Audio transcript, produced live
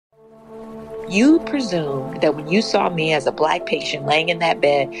you presume that when you saw me as a Black patient laying in that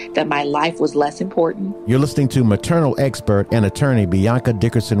bed, that my life was less important. You're listening to maternal expert and attorney Bianca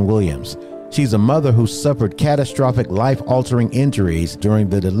Dickerson-Williams. She's a mother who suffered catastrophic life-altering injuries during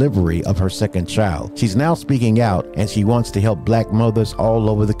the delivery of her second child. She's now speaking out, and she wants to help Black mothers all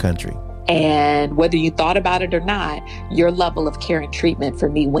over the country. And whether you thought about it or not, your level of care and treatment for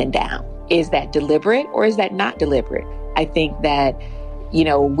me went down. Is that deliberate or is that not deliberate? I think that,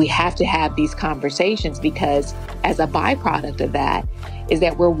 we have to have these conversations, because as a byproduct of that is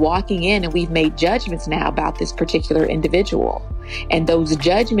that we're walking in and we've made judgments now about this particular individual. And those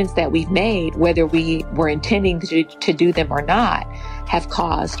judgments that we've made, whether we were intending to do them or not, have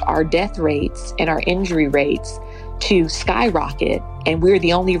caused our death rates and our injury rates to skyrocket, and we're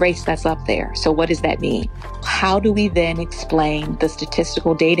the only race that's up there. So what does that mean? How do we then explain the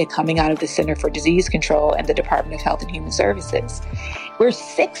statistical data coming out of the Center for Disease Control and the Department of Health and Human Services? We're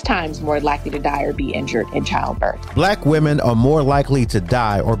 6 times more likely to die or be injured in childbirth. Black women are more likely to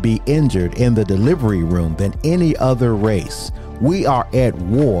die or be injured in the delivery room than any other race. We are at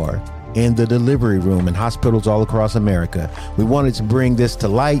war in the delivery room in hospitals all across America. We wanted to bring this to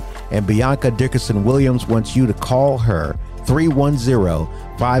light, and Bianca Dickerson-Williams wants you to call her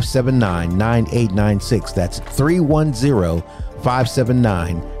 310-579-9896. That's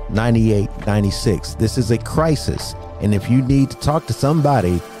 310-579-9896. This is a crisis, and if you need to talk to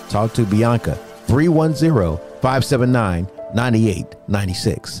somebody, talk to Bianca.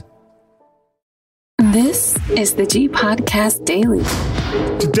 310-579-9896. This is the G Podcast Daily.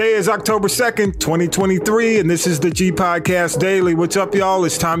 Today is October 2nd, 2023, and this is the G Podcast Daily. What's up, y'all?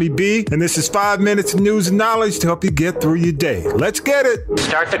 It's Tommy B, and this is 5 minutes of news and knowledge to help you get through your day. Let's get it.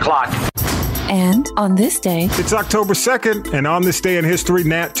 Start the clock. And on this day, it's October 2nd, and on this day in history,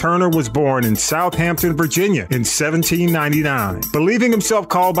 Nat Turner was born in Southampton, Virginia in 1799. Believing himself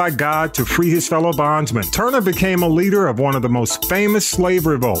called by God to free his fellow bondsmen, Turner became a leader of one of the most famous slave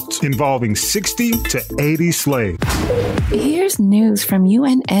revolts, involving 60 to 80 slaves. Here's news from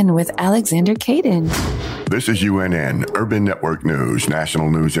UNN with Alexander Caden. This is UNN, Urban Network News, national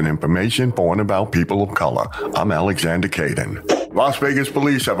news and information for and about people of color. I'm Alexander Caden. Las Vegas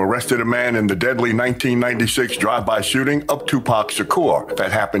police have arrested a man in the deadly 1996 drive-by shooting of Tupac Shakur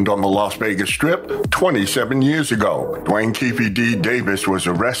that happened on the Las Vegas Strip 27 years ago. Dwayne Keefe D. Davis was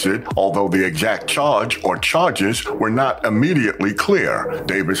arrested, although the exact charge or charges were not immediately clear.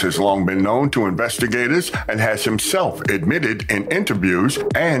 Davis has long been known to investigators and has himself admitted in interviews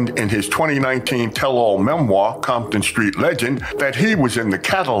and in his 2019 tell-all memoir, Compton Street Legend, that he was in the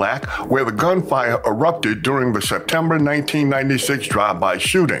Cadillac where the gunfire erupted during the September 1996 drive-by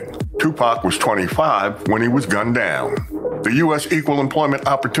shooting. Tupac was 25 when he was gunned down. The U.S. Equal Employment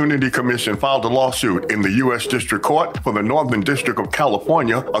Opportunity Commission filed a lawsuit in the U.S. District Court for the Northern District of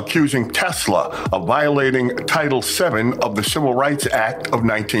California, accusing Tesla of violating Title VII of the Civil Rights Act of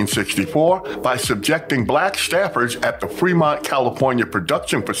 1964 by subjecting black staffers at the Fremont, California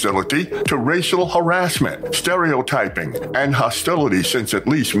production facility to racial harassment, stereotyping, and hostility since at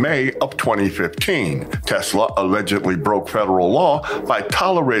least May of 2015. Tesla allegedly broke federal law by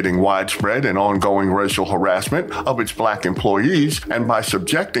tolerating widespread and ongoing racial harassment of its black employees and by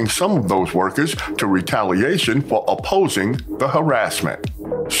subjecting some of those workers to retaliation for opposing the harassment.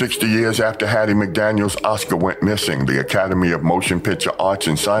 60 years after Hattie McDaniel's Oscar went missing, the Academy of Motion Picture Arts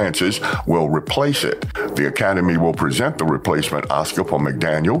and Sciences will replace it. The Academy will present the replacement Oscar for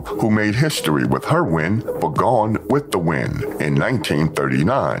McDaniel, who made history with her win for Gone with the Wind in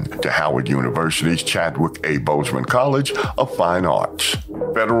 1939, to Howard University's Chadwick A. Boseman College of Fine Arts.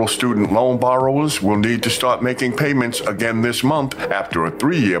 Federal student loan borrowers will need to start making payments again this month after a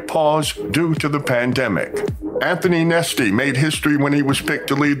 3-year pause due to the pandemic. Anthony Nesty made history when he was picked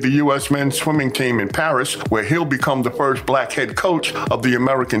to lead the U.S. men's swimming team in Paris, where he'll become the first black head coach of the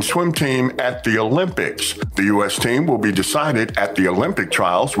American swim team at the Olympics. The U.S. team will be decided at the Olympic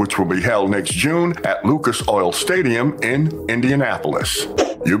trials, which will be held next June at Lucas Oil Stadium in Indianapolis.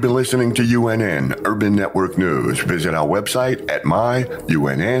 You've been listening to UNN Urban Network News. Visit our website at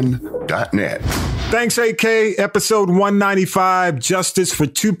myunn.net. Thanks, AK. Episode 195, Justice for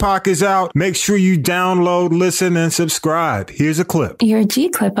Tupac, is out. Make sure you download, listen, and subscribe. Here's a clip. Your G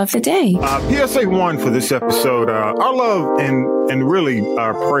clip of the day. PSA 1 for this episode. Our love and really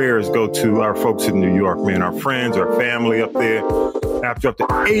our prayers go to our folks in New York, man. Our friends, our family up there. After up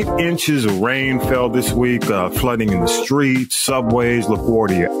to 8 inches of rain fell this week, flooding in the streets, subways,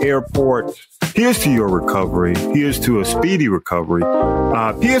 LaGuardia Airport. Here's to your recovery. Here's to a speedy recovery.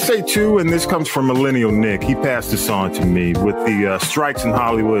 PSA 2, and this comes from Millennial Nick. He passed this on to me. With the strikes in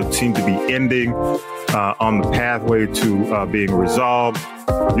Hollywood seem to be ending on the pathway to being resolved.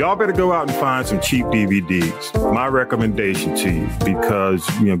 Y'all better go out and find some cheap DVDs. My recommendation to you, because,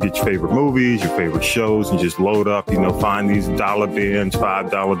 get your favorite movies, your favorite shows, and just load up, find these dollar bins,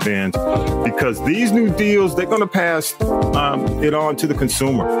 $5 bins, because these new deals, they're going to pass it on to the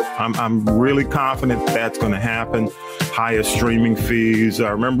consumer. I'm really confident that's going to happen. Higher streaming fees.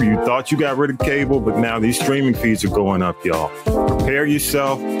 Remember, you thought you got rid of cable, but now these streaming fees are going up, y'all. Prepare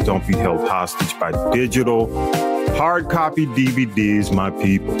yourself. Don't be held hostage by digital hard copy DVDs, my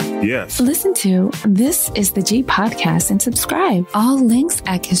people. Yes. Listen to This is the G Podcast and subscribe. All links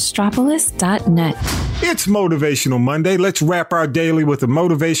at Castropolis.net. It's Motivational Monday. Let's wrap our daily with a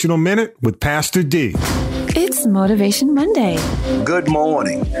motivational minute with Pastor D. It's Motivation Monday. Good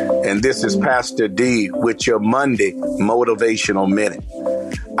morning, and this is Pastor D with your Monday Motivational Minute.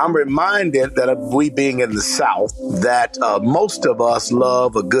 I'm reminded that we being in the South, that most of us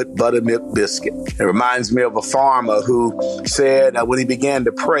love a good buttermilk biscuit. It reminds me of a farmer who said when he began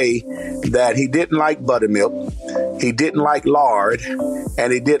to pray that he didn't like buttermilk, he didn't like lard,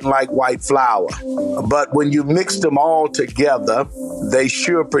 and he didn't like white flour. But when you mix them all together, they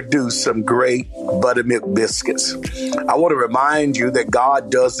sure produce some great buttermilk biscuits. I want to remind you that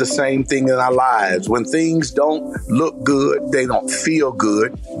God does the same thing in our lives. When things don't look good, they don't feel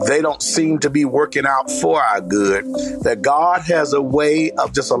good, they don't seem to be working out for our good, that God has a way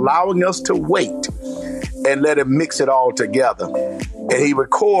of just allowing us to wait and let him mix it all together. And he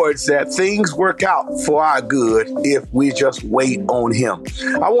records that things work out for our good if we just wait on him.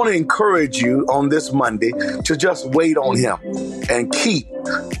 I want to encourage you on this Monday to just wait on him and keep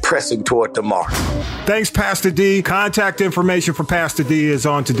pressing toward tomorrow. Thanks, Pastor D. Contact information for Pastor D is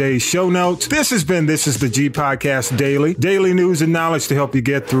on today's show notes. This is the G Podcast Daily. Daily news and knowledge to help you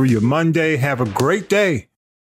get through your Monday. Have a great day.